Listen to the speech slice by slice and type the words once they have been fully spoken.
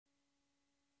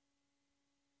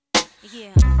Yeah.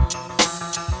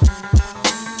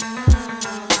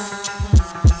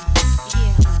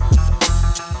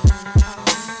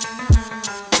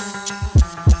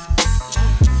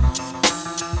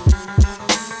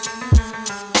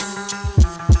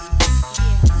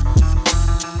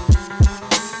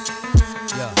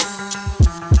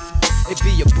 It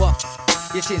be a buff.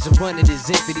 Your chance of running is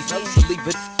empty. These others will leave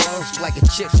it like a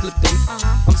chip slipped in.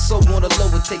 I'm so on the low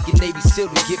and taking Navy SEAL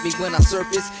to get me when I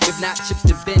surface. If not chips,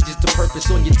 then vengeance to purpose.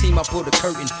 On your team, I pull the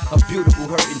curtain, a beautiful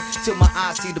hurting. Till my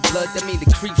eyes see the blood, that mean the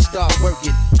creeps start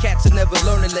working. Cats are never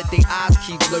learning, let their eyes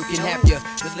keep lurking. Have your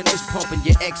listeners pumping,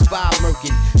 your X5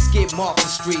 murking. Skip off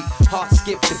the street, heart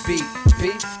skip the beat.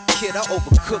 Beat? Kid, I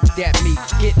overcooked that meat.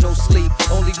 Get no sleep,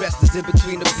 only rest is in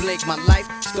between the blink. My life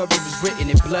story was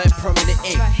written in blood, permanent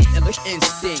ink.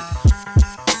 Instinct.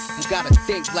 Gotta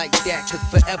think like that, cause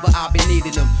forever I've been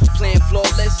needing them. Playing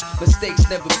flawless, mistakes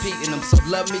never beating them. Some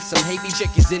love me, some hate me,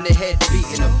 chickens in the head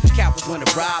beating them. Cowards wanna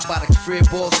ride by the crib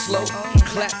all slow.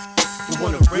 Clap, you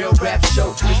want a real rap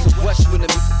show? It's a rush when the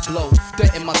blow,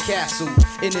 threaten my castle.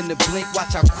 And in the blink,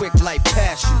 watch how quick life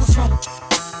pass you. What's wrong?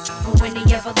 But when they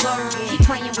ever learn, keep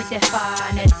playing with that fire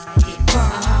and that get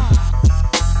burned.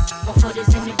 1 foot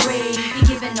is in the grave, be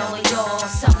giving all of y'all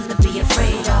something to be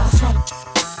afraid of.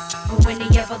 But when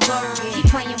they ever learn, keep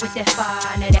playing with that fire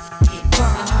and that get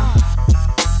burned.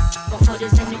 1 foot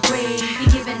is in the grave, be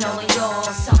giving all of y'all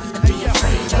something to be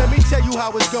afraid of. Let me tell you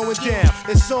how it's going down.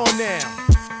 It's on now.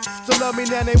 So love me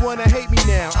now, they wanna hate me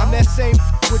now. I'm that same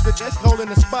with the just holding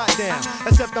the spot down.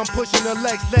 Except I'm pushing the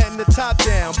legs, letting the top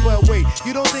down. But wait,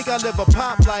 you don't think I live a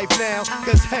pop life now?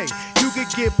 Cause hey, you could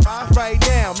get pop right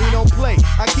now. Me don't play,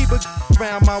 I keep a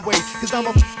around my waist. Cause I'm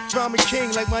a drama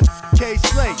king like my K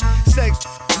Slate. Sex,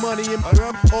 money, and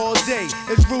all day.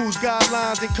 It's rules,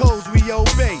 guidelines, and codes we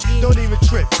obey. Don't even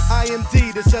trip.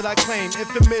 IMD, the set I claim.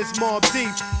 Infamous Mobb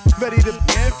Deep. Ready to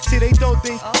see they don't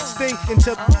think stink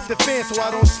until the fan, so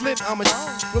I don't slip. I'm a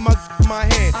with my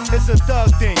hand. It's a thug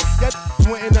thing. Y'all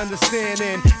wouldn't understand,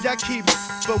 and y'all keep,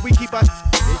 but we keep our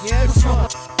What's wrong?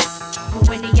 But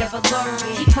when they ever learn,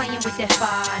 keep playing with that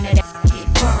fire and that get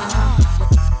burned.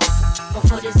 1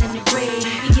 foot is in the grave,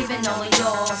 be giving all of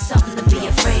y'all something to be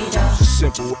afraid of.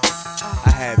 Simple, I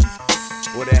have you.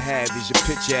 What I have is your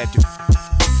picture at the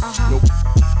no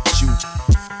you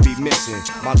be missing.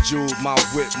 My jewels, my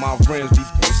whip, my rims be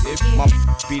if my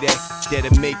be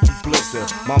that'll make you blister.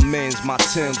 My men's, my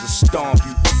Timbs will stomp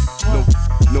you.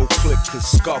 No click could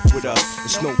scuff with us.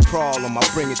 It's no problem, I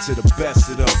bring it to the best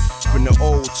of them. From the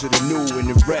old to the new and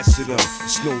the rest of them.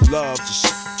 It's no love, just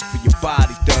for your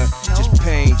body done. Just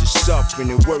pain, just suffering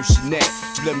and worse than that.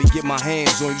 You let me get my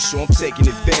hands on you, so I'm taking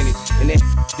advantage. And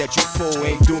that you pull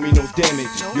ain't do me no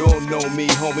damage. You don't know me,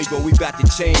 homie, but we got to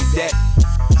change that.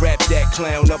 Wrap that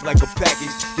clown up like a package,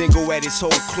 then go at his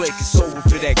whole clique. It's over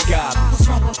for that guy. What's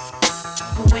wrong with?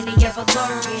 But when they ever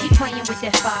learn, keep playing with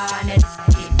that fire and that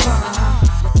get burned.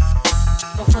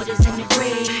 1 foot is in the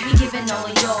grave, be giving all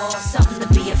of y'all something to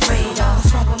be afraid of.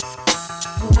 What's wrong with?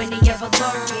 But when they ever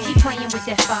learn, keep playing with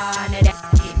that fire and that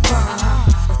get burned.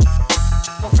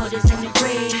 1 foot is in the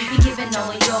grave, be giving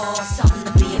all of y'all something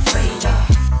to be afraid of.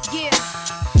 Yeah,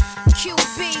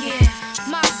 QB, yeah.